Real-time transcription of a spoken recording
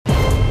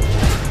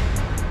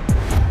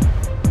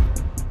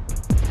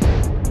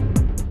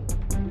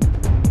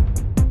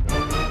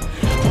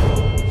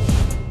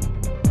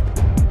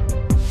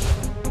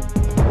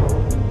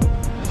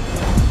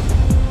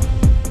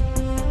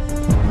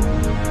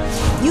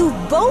You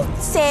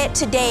both said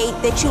today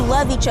that you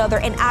love each other,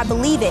 and I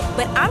believe it.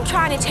 But I'm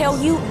trying to tell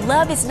you,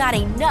 love is not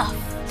enough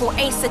for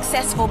a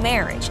successful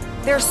marriage.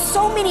 There's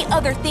so many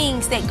other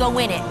things that go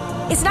in it.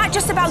 It's not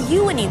just about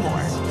you anymore.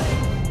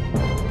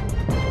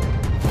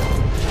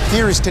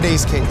 Here is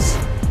today's case.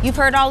 You've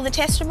heard all of the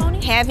testimony,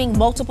 having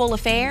multiple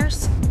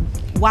affairs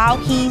while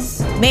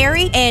he's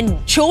married,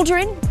 and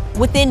children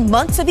within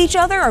months of each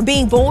other are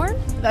being born.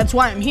 That's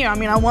why I'm here. I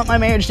mean, I want my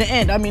marriage to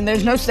end. I mean,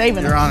 there's no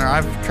saving it. Your Honor,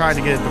 I've tried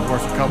to get a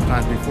divorce a couple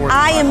times before.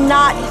 I am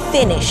not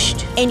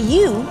finished, and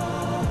you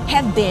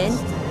have been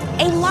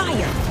a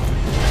liar.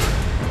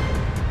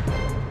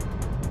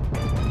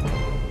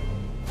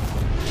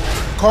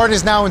 Court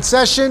is now in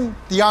session.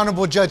 The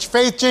Honorable Judge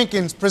Faith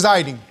Jenkins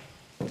presiding.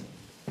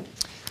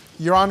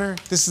 Your Honor,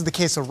 this is the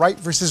case of Wright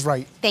versus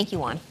Wright. Thank you,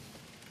 Juan.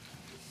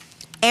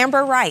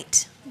 Amber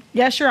Wright.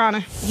 Yes, Your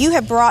Honor. You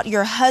have brought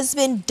your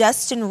husband,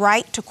 Dustin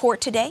Wright, to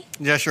court today.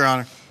 Yes, Your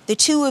Honor. The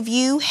two of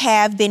you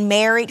have been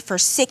married for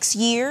 6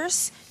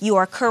 years. You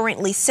are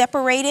currently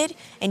separated,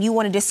 and you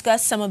want to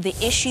discuss some of the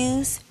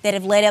issues that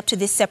have led up to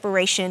this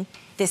separation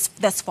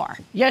thus far.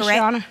 Yes, correct?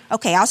 Your Honor.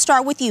 Okay, I'll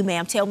start with you,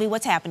 ma'am. Tell me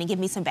what's happening. Give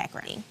me some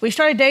background. We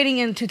started dating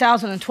in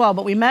 2012,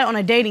 but we met on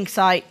a dating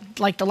site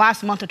like the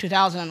last month of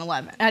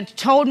 2011. And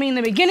told me in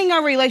the beginning of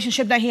our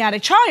relationship that he had a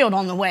child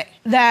on the way.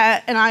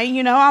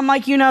 I'm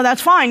like,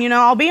 that's fine.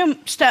 I'll be a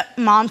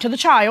stepmom to the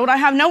child. I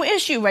have no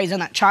issue raising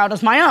that child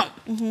as my own.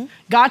 Mm-hmm.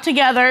 Got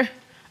together.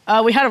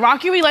 We had a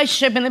rocky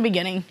relationship in the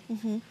beginning.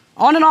 Mm-hmm.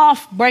 On and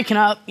off, breaking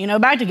up,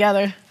 back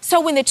together. So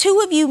when the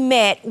two of you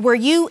met, were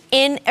you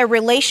in a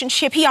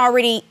relationship? He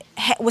already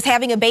was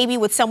having a baby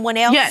with someone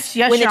else? Yes,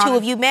 when the Your two Honor.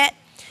 of you met?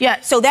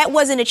 Yes. So that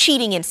wasn't a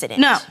cheating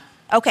incident? No.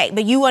 Okay,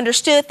 but you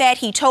understood that,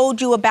 he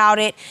told you about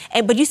it,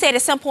 but you said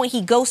at some point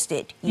he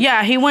ghosted you.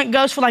 Yeah, he went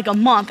ghost for like a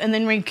month and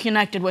then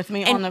reconnected with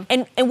me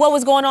And what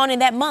was going on in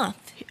that month?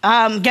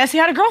 Guess he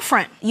had a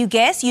girlfriend. You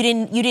guess? You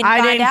didn't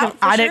find out?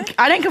 I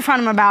didn't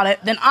confront him about it.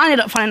 Then I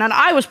ended up finding out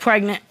I was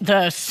pregnant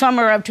the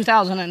summer of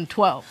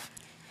 2012.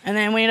 And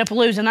then we ended up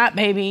losing that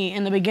baby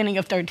in the beginning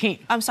of 13.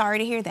 I'm sorry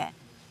to hear that.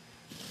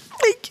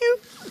 Thank you.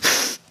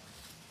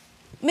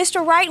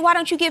 Mr. Wright, why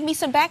don't you give me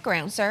some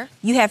background, sir?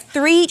 You have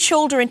 3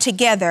 children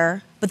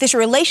together, but this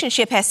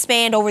relationship has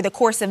spanned over the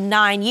course of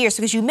 9 years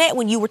because you met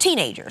when you were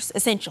teenagers,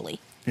 essentially.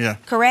 Yeah.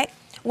 Correct?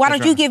 Why That's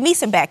don't you right. give me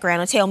some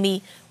background and tell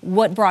me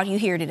what brought you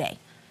here today?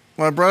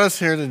 What brought us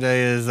here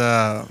today is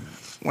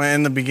when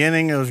in the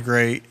beginning it was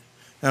great,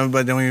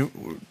 but then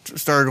we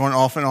started going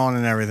off and on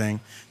and everything.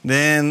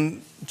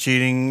 Then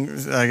cheating,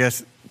 I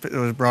guess, it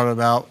was brought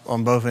about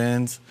on both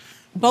ends.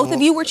 Both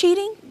of you were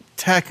cheating?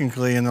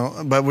 Technically,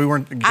 but we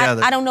weren't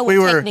together. I don't know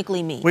what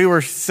technically means. We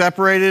were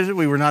separated.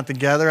 We were not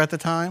together at the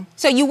time.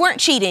 So you weren't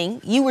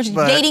cheating. You were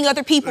dating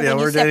other people when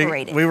you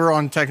separated. We were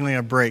on technically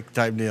a break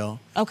type deal.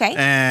 Okay.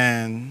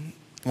 And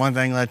one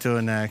thing led to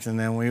the next, and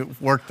then we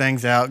worked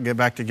things out, get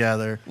back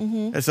together.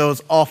 Mm-hmm. And so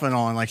it's off and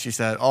on, like she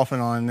said, off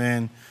and on. And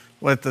then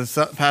with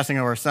the passing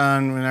of our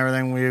son and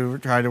everything, we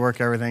tried to work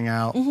everything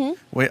out.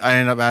 Mm-hmm. I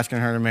ended up asking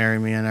her to marry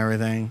me and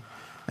everything.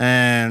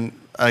 And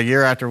a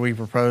year after we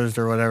proposed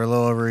or whatever, a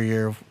little over a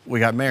year, we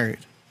got married.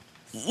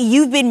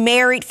 You've been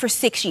married for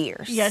 6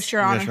 years. Yes,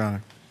 Your Honor. Yes, Your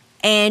Honor.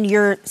 And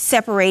you're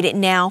separated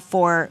now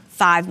for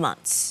 5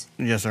 months.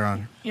 Yes, Your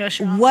Honor. Yes,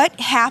 Your Honor. What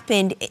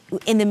happened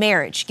in the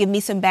marriage? Give me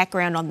some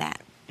background on that.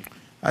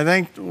 I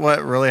think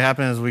what really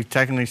happened is we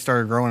technically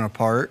started growing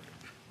apart.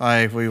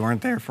 Like, we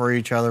weren't there for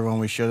each other when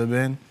we should have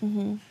been.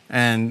 Mm-hmm.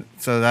 And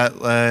so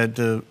that led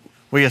to,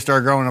 we just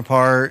started growing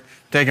apart,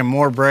 taking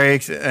more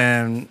breaks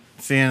and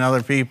seeing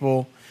other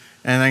people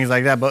and things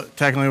like that. But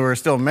technically we were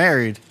still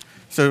married.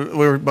 So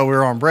we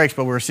were on breaks,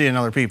 but we were seeing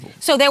other people.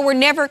 So there were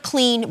never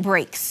clean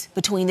breaks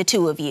between the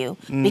two of you?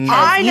 Because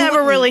I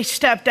never really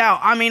stepped out.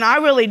 I mean, I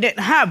really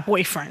didn't have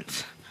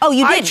boyfriends. Oh,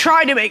 you didn't? I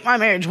tried to make my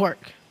marriage work.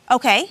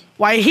 Okay.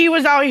 While he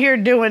was out here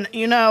doing,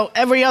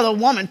 every other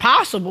woman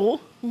possible.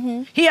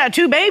 Mm-hmm. He had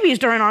 2 babies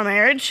during our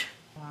marriage.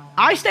 Wow.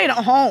 I stayed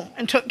at home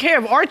and took care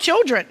of our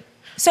children.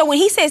 So when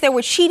he says they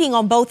were cheating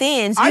on both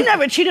ends... I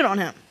never cheated on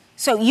him.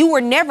 So you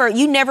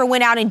never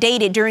went out and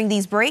dated during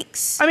these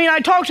breaks? I mean,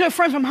 I talked to a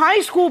friend from high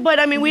school, but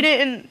I mean, we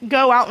didn't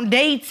go out on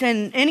dates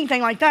and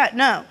anything like that,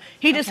 no.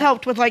 He just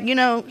helped with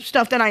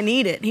stuff that I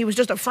needed. He was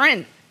just a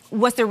friend.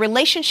 Was the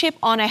relationship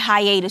on a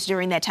hiatus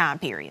during that time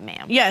period,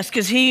 ma'am? Yes,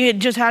 because he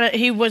had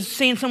he was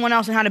seeing someone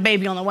else and had a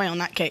baby on the way on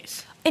that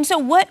case. And so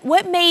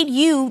what made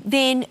you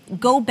then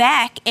go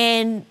back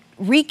and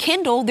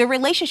rekindle the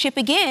relationship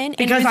again?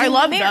 Because I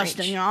love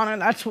Dustin, Your Honor.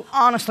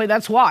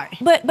 That's why.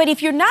 But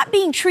if you're not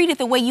being treated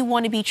the way you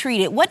want to be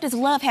treated, what does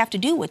love have to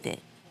do with it?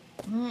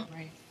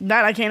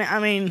 That I can't. I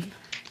mean,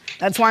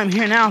 that's why I'm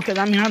here now. Because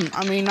I'm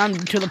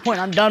to the point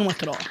I'm done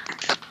with it all.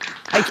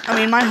 I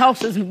mean, my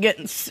health is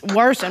getting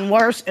worse and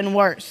worse and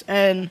worse,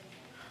 and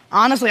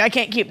honestly, I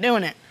can't keep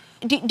doing it.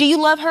 Do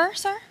you love her,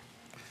 sir?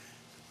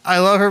 I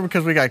love her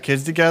because we got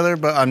kids together,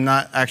 but I'm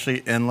not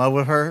actually in love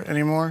with her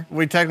anymore.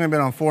 We've technically been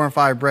on 4 and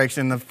 5 breaks,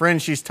 and the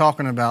friend she's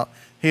talking about,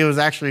 he was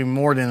actually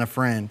more than a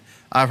friend.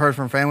 I've heard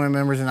from family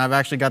members, and I've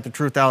actually got the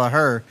truth out of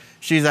her.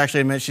 She's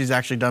actually admitted she's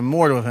actually done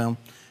more with him,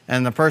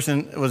 and the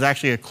person was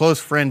actually a close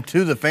friend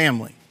to the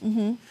family.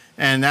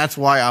 And that's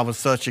why I was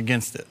such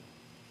against it.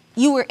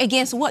 You were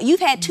against what?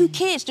 You've had 2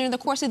 kids during the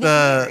course of this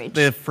marriage.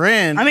 The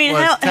friend. I mean,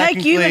 was heck,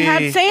 you even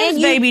had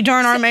Sam's baby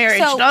during our marriage,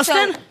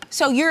 Dustin.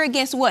 So you're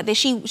against what? That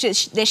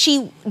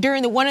she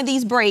during one of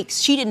these breaks,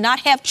 she did not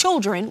have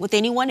children with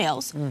anyone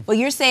else, but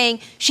you're saying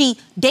she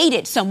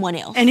dated someone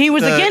else. And he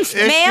was against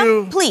it.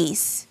 Ma'am,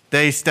 please.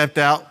 They stepped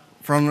out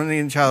from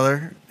each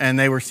other, and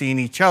they were seeing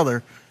each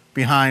other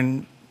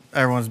behind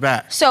everyone's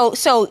back.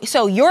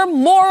 So your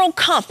moral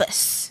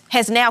compass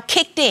has now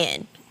kicked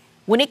in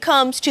when it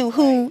comes to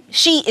who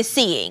she is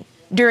seeing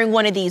during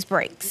one of these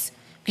breaks.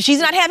 Because she's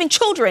not having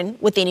children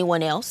with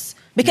anyone else.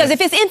 Because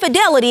if it's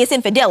infidelity, it's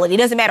infidelity. It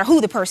doesn't matter who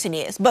the person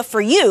is. But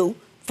for you,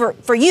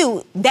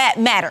 that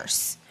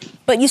matters.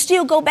 But you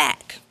still go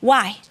back.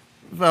 Why?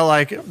 Felt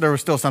like there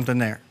was still something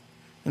there.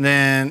 And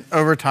then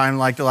over time,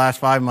 like the last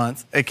 5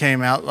 months, it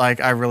came out like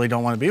I really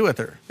don't want to be with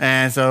her.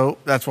 And so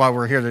that's why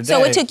we're here today.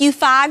 So it took you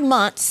 5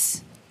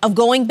 months of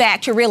going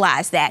back to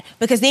realize that,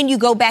 because then you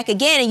go back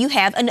again and you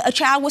have a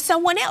child with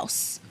someone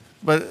else.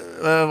 But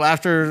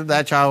after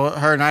that child,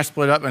 her and I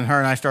split up, and her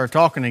and I started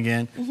talking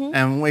again,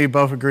 and we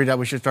both agreed that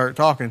we should start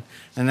talking.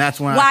 And that's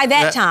when Why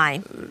that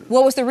time?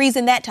 What was the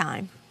reason that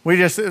time? It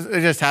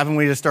just happened.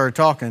 We just started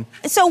talking.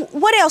 So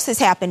what else has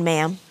happened,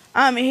 ma'am?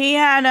 He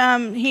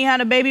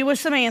had a baby with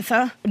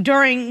Samantha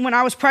when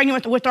I was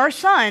pregnant with our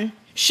son.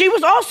 She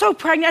was also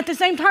pregnant at the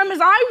same time as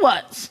I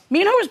was. Me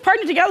and her was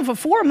pregnant together for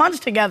 4 months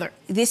together.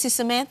 This is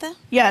Samantha?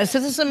 Yes,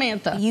 this is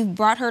Samantha. You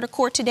brought her to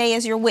court today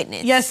as your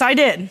witness? Yes, I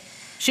did.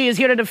 She is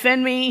here to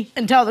defend me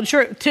and tell the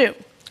truth, too.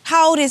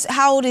 How old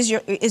is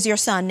your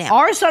son now?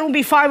 Our son will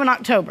be 5 in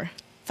October.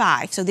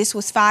 5. So this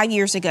was 5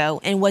 years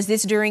ago. And was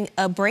this during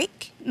a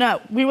break?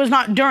 No, we was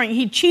not during.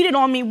 He cheated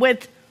on me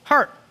with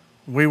her.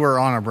 We were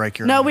on a break,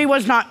 Your Honor. No, we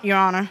was not, Your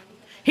Honor.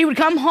 He would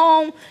come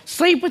home,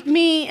 sleep with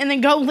me, and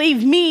then go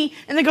leave me,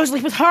 and then go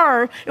sleep with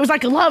her. It was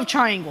like a love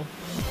triangle.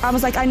 I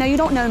was like, I know you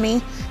don't know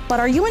me, but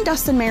are you and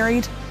Dustin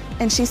married?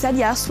 And she said,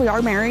 yes, we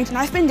are married. And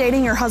I've been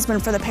dating your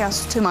husband for the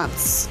past 2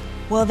 months.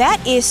 Well,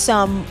 that is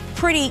some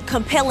pretty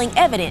compelling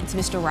evidence,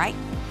 Mr. Wright.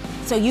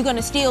 So you're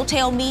gonna still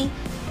tell me,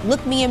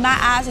 look me in my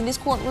eyes in this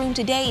courtroom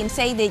today and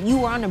say that you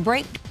were on a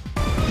break?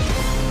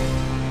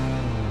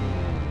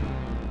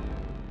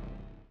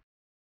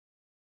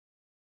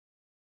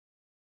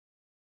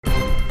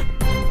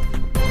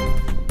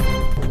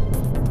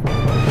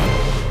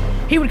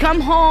 He would come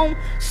home,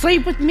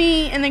 sleep with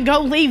me, and then go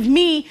leave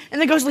me, and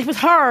then go sleep with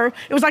her.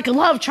 It was like a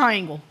love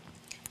triangle.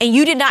 And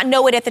you did not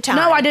know it at the time?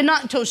 No, I did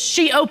not until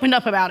she opened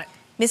up about it.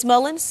 Ms.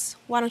 Mullins,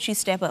 why don't you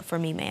step up for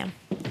me, ma'am?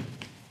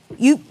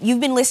 You've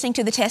been listening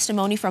to the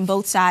testimony from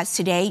both sides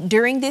today.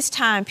 During this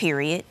time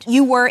period,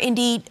 you were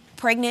indeed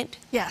pregnant,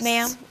 yes,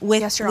 ma'am,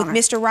 with Honor.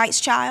 Mr. Wright's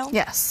child?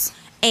 Yes.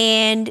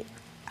 And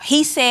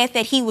he said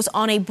that he was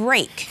on a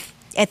break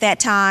at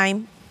that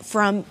time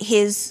from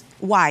his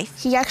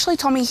wife. He actually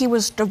told me he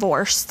was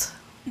divorced.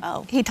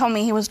 Oh. He told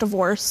me he was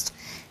divorced.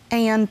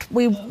 And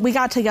we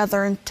got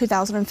together in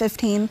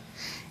 2015.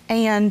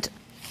 And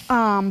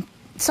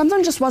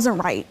something just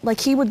wasn't right.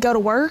 Like, he would go to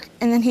work,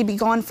 and then he'd be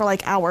gone for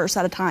like hours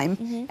at a time.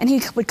 And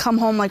he would come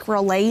home like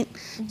real late.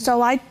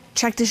 So I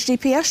checked his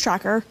GPS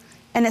tracker,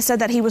 and it said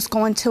that he was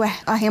going to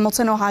a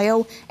Hamilton,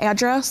 Ohio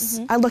address.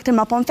 I looked him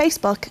up on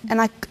Facebook,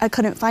 and I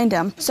couldn't find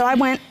him. So I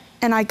went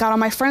and I got on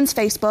my friend's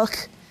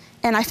Facebook,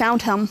 and I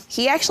found him.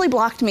 He actually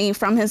blocked me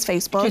from his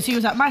Facebook. Because he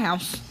was at my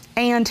house.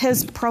 And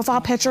his profile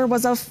picture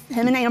was of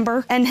him and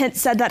Amber, and it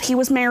said that he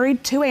was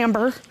married to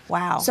Amber.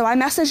 Wow. So I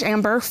messaged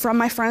Amber from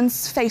my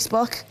friend's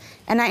Facebook,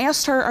 and I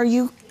asked her,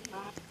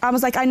 I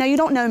was like, I know you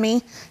don't know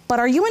me, but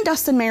are you and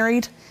Dustin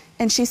married?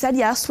 And she said,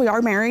 yes, we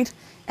are married.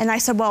 And I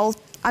said, well,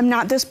 I'm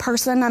not this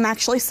person, I'm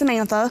actually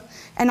Samantha,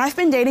 and I've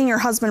been dating your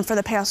husband for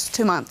the past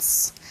 2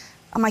 months.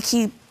 I'm like,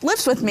 he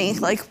lives with me,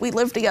 like we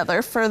lived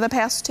together for the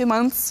past 2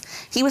 months.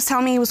 He was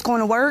telling me he was going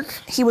to work.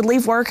 He would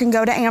leave work and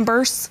go to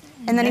Amber's,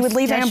 and then he would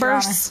leave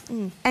Amber's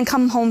and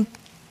come home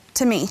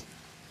to me.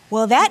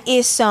 Well, that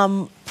is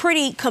some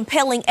pretty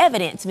compelling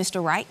evidence,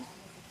 Mr. Wright.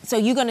 So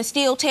you're gonna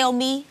still tell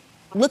me,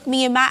 look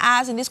me in my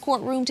eyes in this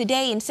courtroom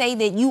today and say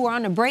that you were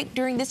on a break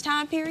during this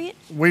time period?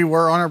 We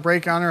were on a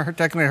break, Honor.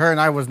 Technically, her and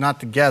I was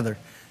not together.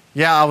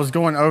 Yeah, I was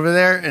going over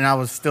there, and I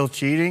was still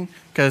cheating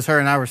because her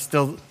and I were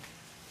still.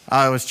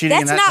 I was cheating.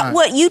 That's not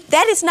what you.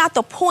 That is not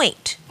the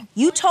point.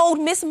 You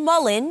told Miss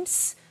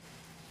Mullins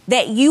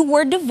that you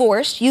were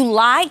divorced. You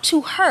lied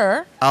to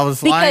her. I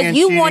was lying and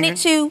cheating. Because you wanted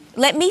to.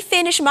 Let me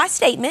finish my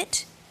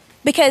statement.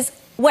 Because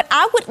what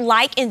I would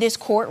like in this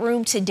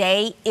courtroom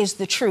today is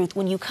the truth.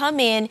 When you come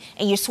in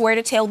and you swear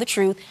to tell the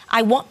truth,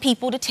 I want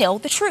people to tell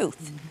the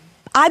truth.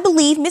 I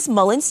believe Miss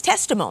Mullins'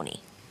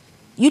 testimony.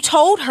 You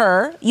told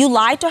her, you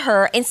lied to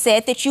her and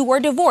said that you were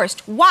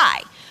divorced.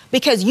 Why?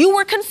 Because you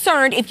were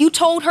concerned if you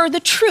told her the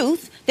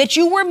truth that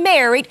you were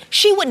married,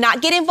 she would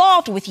not get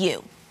involved with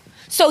you.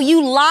 So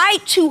you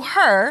lied to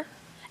her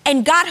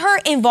and got her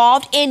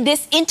involved in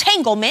this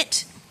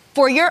entanglement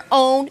for your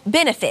own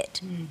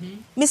benefit.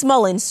 Miss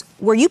Mullins,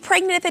 were you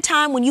pregnant at the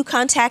time when you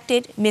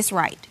contacted Miss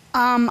Wright?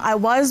 I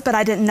was, but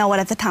I didn't know it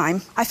at the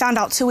time. I found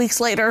out 2 weeks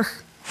later.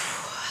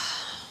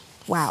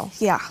 Wow.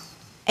 Yeah.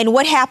 And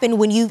what happened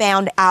when you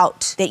found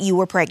out that you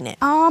were pregnant?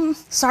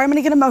 Sorry, I'm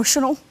gonna get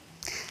emotional.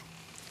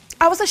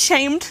 I was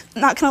ashamed,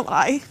 not gonna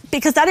lie,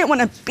 because I didn't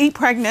want to be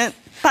pregnant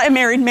by a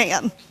married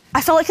man.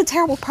 I felt like a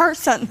terrible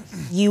person.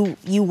 You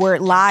were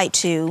lied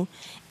to,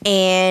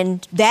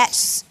 and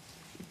that's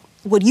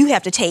what you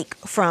have to take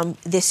from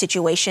this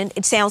situation.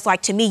 It sounds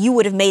like to me you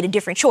would have made a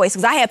different choice,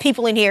 because I have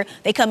people in here,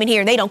 they come in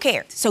here and they don't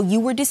care. So you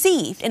were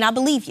deceived, and I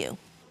believe you.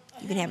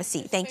 You can have a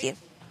seat. Thank you.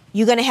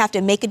 You're gonna have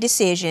to make a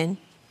decision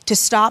to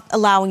stop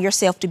allowing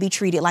yourself to be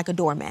treated like a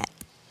doormat.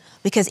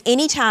 Because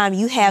anytime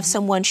you have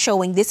someone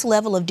showing this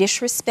level of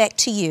disrespect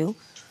to you,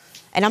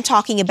 and I'm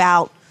talking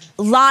about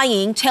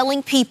lying,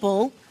 telling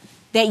people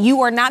that you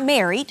are not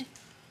married,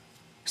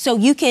 so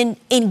you can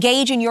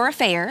engage in your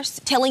affairs,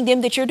 telling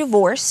them that you're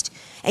divorced,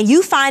 and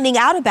you finding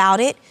out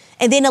about it,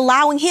 and then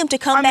allowing him to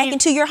come back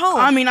into your home.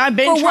 I mean, I've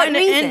been trying to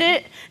end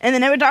it, and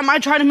then every time I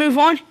try to move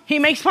on, he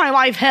makes my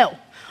life hell.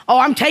 Oh,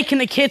 I'm taking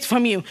the kids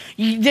from you.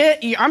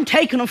 I'm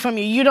taking them from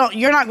you.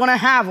 You're not going to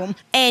have them.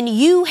 And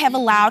you have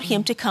allowed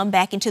him to come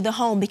back into the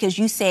home because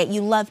you said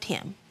you loved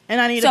him.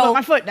 And I need to put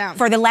my foot down.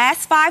 For the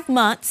last 5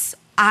 months,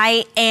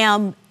 I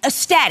am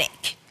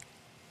ecstatic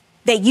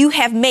that you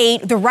have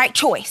made the right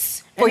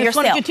choice for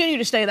yourself. It's going to continue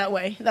to stay that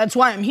way. That's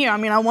why I'm here. I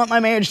mean, I want my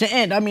marriage to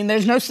end. I mean,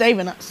 there's no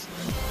saving us.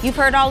 You've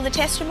heard all of the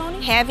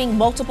testimony, having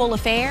multiple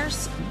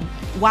affairs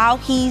while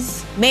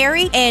he's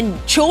married,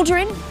 and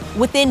children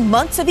within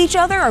months of each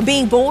other are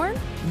being born.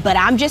 But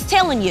I'm just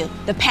telling you,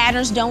 the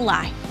patterns don't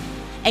lie.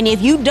 And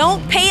if you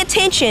don't pay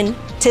attention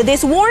to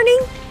this warning,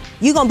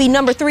 you're gonna be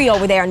number 3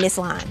 over there on this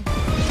line.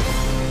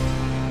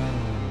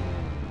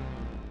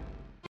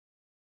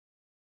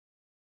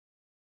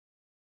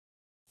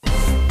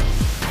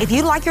 If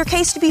you'd like your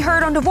case to be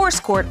heard on divorce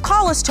court,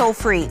 call us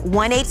toll-free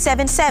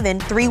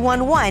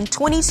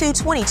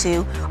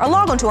 1-877-311-2222 or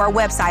log on to our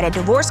website at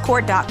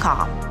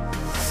divorcecourt.com.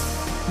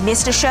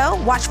 Missed a show?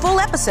 Watch full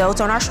episodes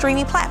on our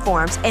streaming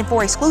platforms, and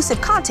for exclusive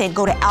content,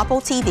 go to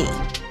Apple TV.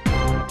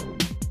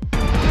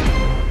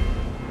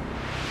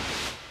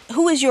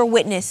 Who is your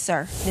witness,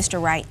 sir,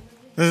 Mr. Wright?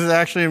 This is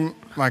actually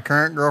my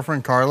current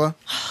girlfriend, Carla.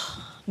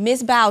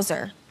 Ms.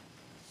 Bowser,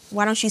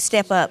 why don't you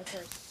step up,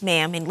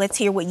 ma'am, and let's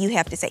hear what you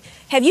have to say.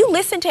 Have you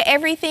listened to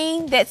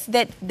everything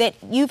that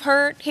you've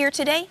heard here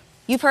today?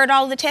 You've heard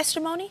all of the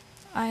testimony?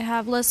 I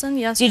have listened,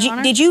 yes, Your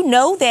Honor. Did you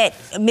know that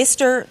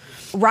Mr.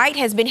 Wright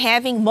has been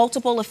having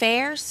multiple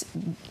affairs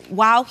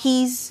while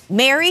he's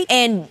married,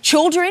 and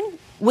children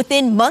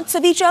within months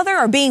of each other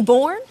are being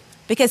born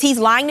because he's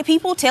lying to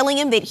people, telling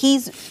them that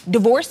he's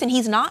divorced and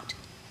he's not?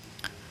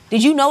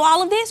 Did you know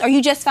all of this, or are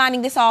you just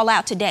finding this all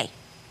out today?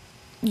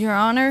 Your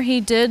Honor,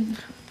 he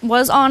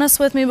was honest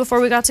with me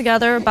before we got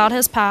together about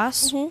his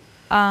past.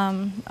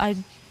 I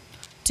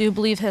do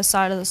believe his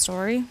side of the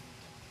story.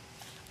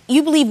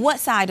 You believe what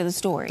side of the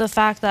story? The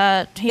fact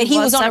that he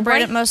was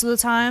separated most of the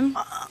time.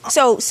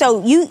 So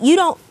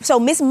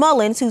Miss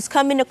Mullins, who's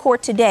come into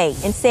court today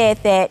and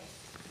said that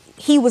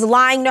he was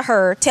lying to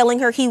her, telling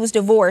her he was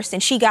divorced,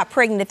 and she got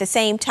pregnant at the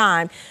same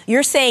time,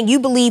 you're saying you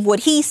believe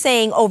what he's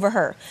saying over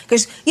her?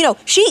 Because, you know,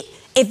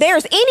 if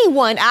there's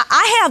anyone,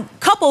 I have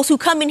couples who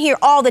come in here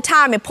all the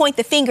time and point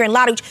the finger and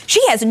lie to each. She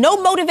has no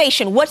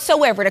motivation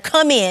whatsoever to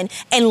come in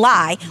and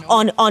lie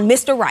on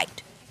Mr.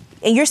 Wright.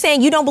 And you're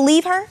saying you don't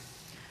believe her?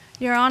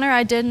 Your Honor,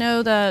 I did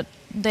know that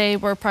they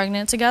were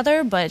pregnant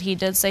together, but he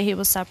did say he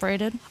was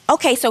separated.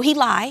 Okay, so he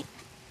lied.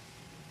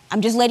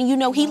 I'm just letting you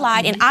know he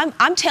lied. And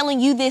I'm telling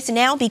you this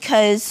now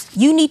because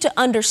you need to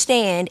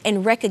understand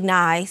and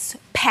recognize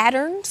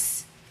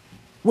patterns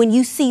when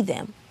you see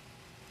them.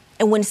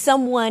 And when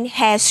someone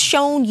has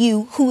shown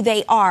you who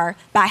they are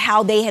by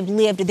how they have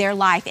lived their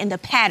life and the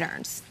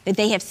patterns that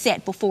they have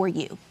set before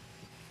you.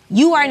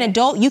 You are an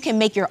adult, you can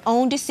make your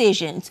own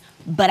decisions,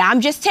 but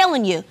I'm just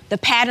telling you, the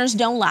patterns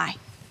don't lie.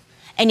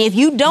 And if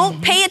you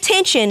don't pay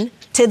attention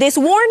to this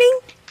warning,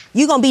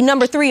 you're gonna be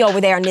number 3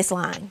 over there on this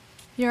line.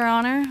 Your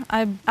Honor,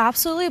 I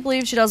absolutely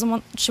believe she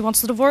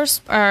wants the divorce,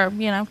 or,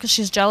 you know, because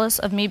she's jealous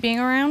of me being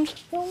around.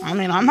 I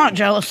mean, I'm not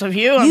jealous of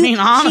you. I mean,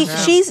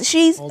 honestly.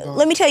 She's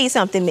let me tell you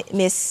something,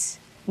 Miss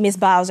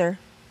Bowser.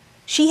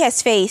 She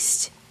has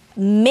faced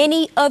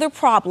many other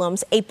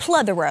problems, a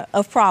plethora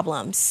of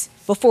problems,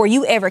 before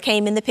you ever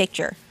came in the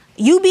picture.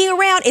 You being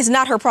around is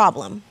not her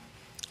problem.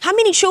 How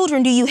many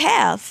children do you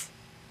have,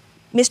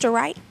 Mr.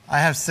 Wright? I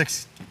have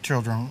 6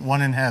 children,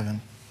 1 in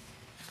heaven.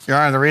 Your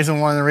Honor,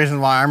 one of the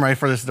reasons why I'm ready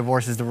for this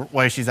divorce is the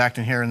way she's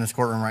acting here in this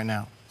courtroom right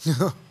now.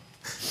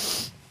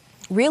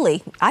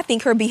 Really? I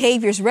think her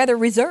behavior is rather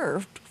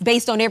reserved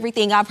based on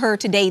everything I've heard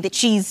today that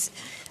she's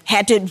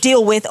had to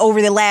deal with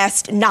over the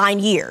last 9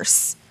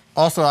 years.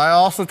 Also, I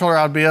also told her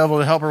I'd be able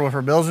to help her with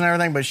her bills and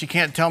everything, but she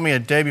can't tell me a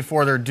day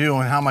before they're due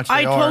and how much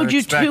they are. I told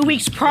you 2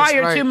 weeks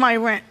prior to my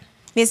rent.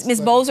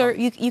 Miss Bowser,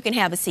 you can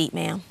have a seat,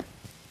 ma'am.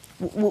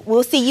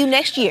 We'll see you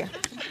next year.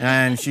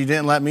 And she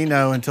didn't let me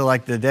know until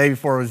like the day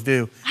before it was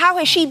due. How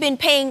has she been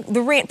paying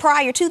the rent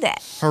prior to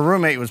that? Her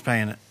roommate was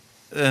paying it.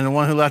 And the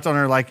one who left on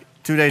her like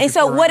 2 days And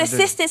before so what rent was due.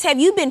 assistance have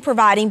you been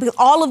providing? Because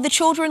all of the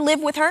children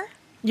live with her?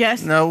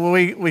 Yes. No,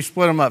 we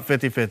split them up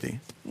 50-50.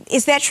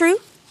 Is that true?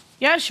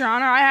 Yes, Your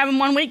Honor. I have him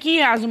 1 week, he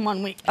has him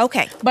 1 week.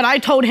 Okay. But I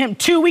told him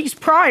 2 weeks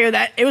prior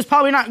that it was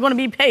probably not going to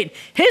be paid.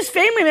 His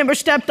family member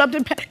stepped up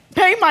to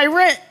pay my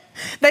rent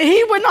that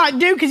he would not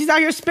do because he's out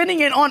here spending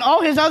it on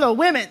all his other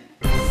women.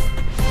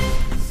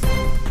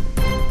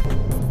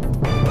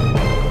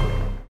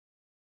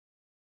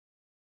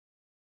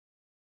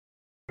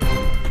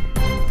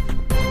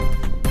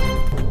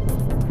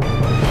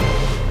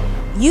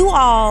 You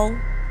all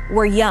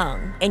were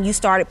young and you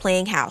started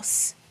playing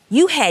house.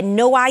 You had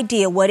no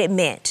idea what it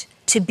meant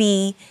to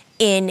be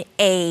in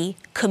a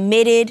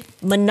committed,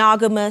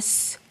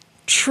 monogamous,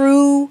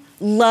 true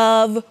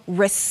love,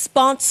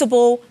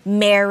 responsible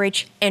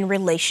marriage and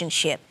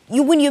relationship.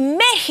 When you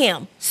met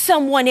him,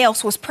 someone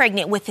else was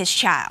pregnant with his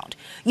child.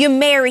 You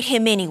married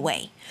him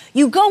anyway.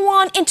 You go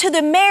on into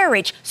the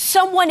marriage,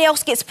 someone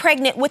else gets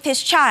pregnant with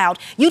his child.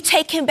 You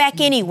take him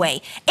back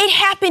anyway. It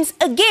happens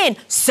again,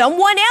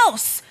 someone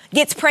else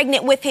gets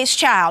pregnant with his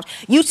child.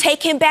 You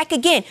take him back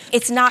again.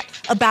 It's not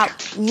about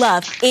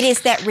love. It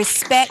is that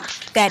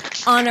respect,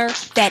 that honor,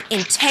 that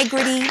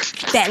integrity,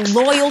 that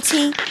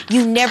loyalty.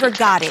 You never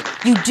got it.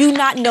 You do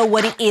not know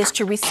what it is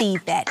to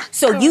receive that.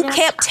 So you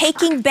kept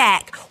taking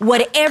back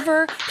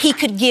whatever he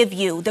could give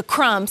you, the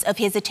crumbs of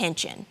his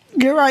attention.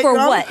 You're right, For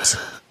Mom. what?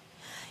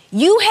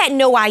 You had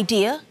no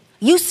idea.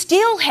 You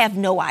still have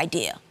no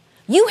idea.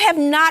 You have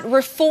not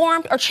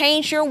reformed or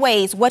changed your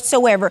ways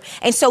whatsoever.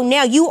 And so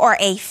now you are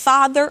a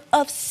father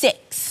of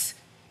 6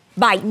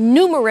 by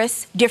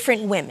numerous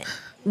different women.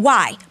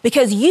 Why?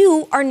 Because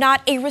you are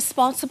not a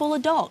responsible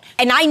adult.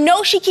 And I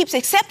know she keeps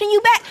accepting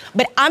you back,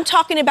 but I'm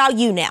talking about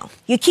you now.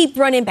 You keep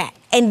running back.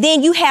 And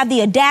then you have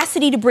the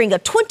audacity to bring a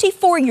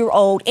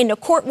 24-year-old into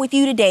court with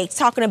you today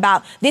talking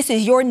about this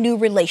is your new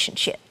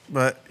relationship.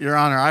 But, Your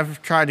Honor,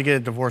 I've tried to get a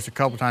divorce a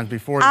couple times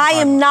before. I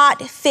am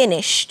not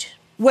finished.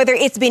 Whether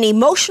it's been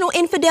emotional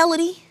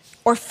infidelity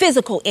or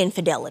physical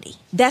infidelity.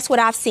 That's what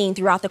I've seen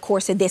throughout the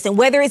course of this. And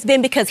whether it's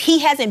been because he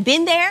hasn't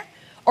been there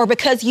or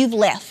because you've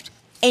left.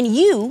 And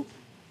you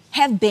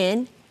have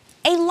been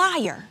a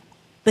liar.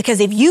 Because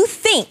if you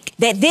think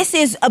that this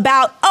is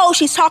about, oh,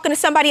 she's talking to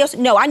somebody else.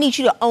 No, I need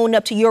you to own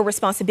up to your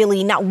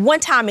responsibility. Not one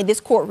time in this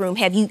courtroom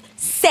have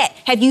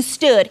you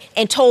stood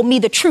and told me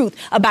the truth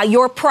about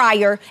your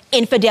prior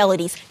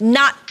infidelities.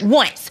 Not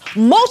once.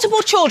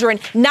 Multiple children,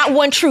 not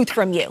one truth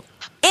from you.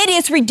 It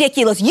is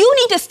ridiculous. You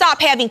need to stop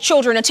having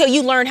children until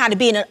you learn how to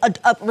be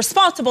a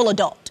responsible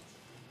adult.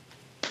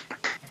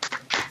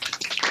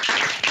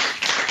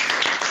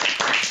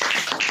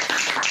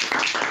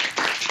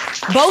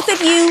 Both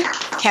of you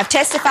have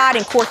testified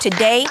in court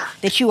today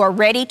that you are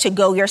ready to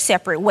go your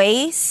separate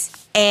ways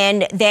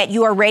and that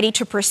you are ready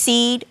to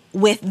proceed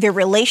with the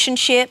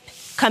relationship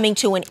coming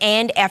to an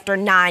end after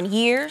 9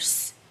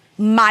 years.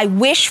 My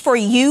wish for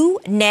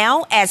you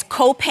now as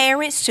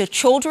co-parents to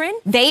children,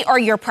 they are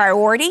your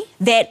priority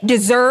that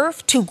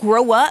deserve to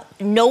grow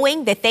up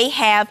knowing that they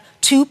have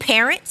 2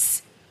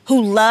 parents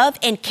who love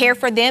and care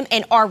for them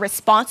and are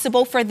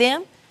responsible for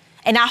them.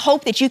 And I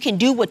hope that you can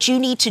do what you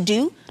need to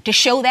do to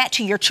show that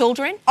to your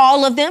children,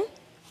 all of them.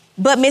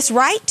 But Miss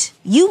Wright,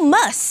 you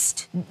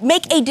must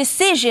make a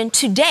decision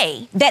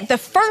today that the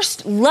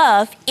first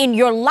love in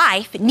your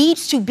life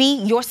needs to be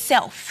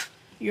yourself.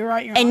 You're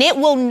right, Your Honor. And it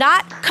will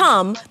not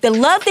come. The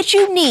love that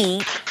you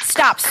need,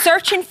 stop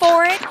searching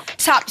for it.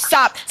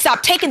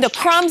 Stop taking the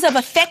crumbs of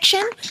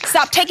affection.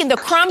 Stop taking the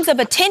crumbs of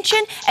attention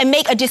and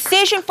make a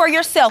decision for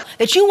yourself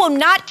that you will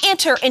not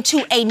enter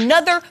into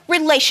another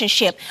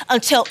relationship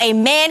until a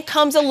man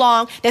comes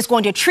along that's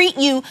going to treat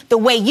you the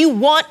way you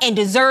want and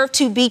deserve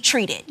to be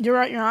treated. You're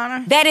right, Your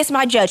Honor. That is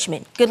my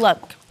judgment. Good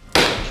luck.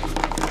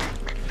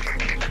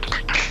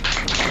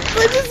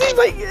 It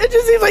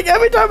just seems like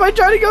every time I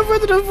try to go for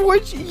the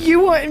divorce,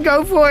 you wouldn't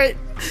go for it.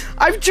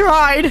 I've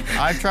tried.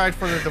 I tried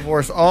for the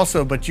divorce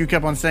also, but you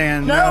kept on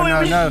saying, No,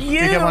 no. it was You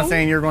kept on you.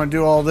 saying you're going to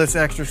do all this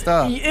extra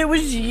stuff. It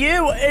was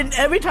you, and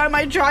every time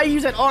I try, you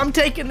said, oh, I'm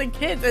taking the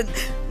kids, and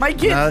my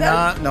kids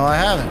No, I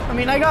haven't. I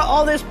mean, I got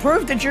all this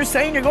proof that you're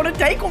saying you're going to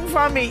take them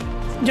from me.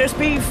 Just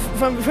be,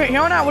 from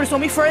here on out, we're just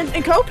going to be friends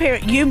and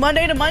co-parent. You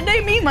Monday to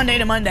Monday, me Monday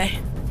to Monday.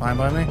 Fine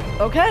by me.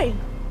 Okay.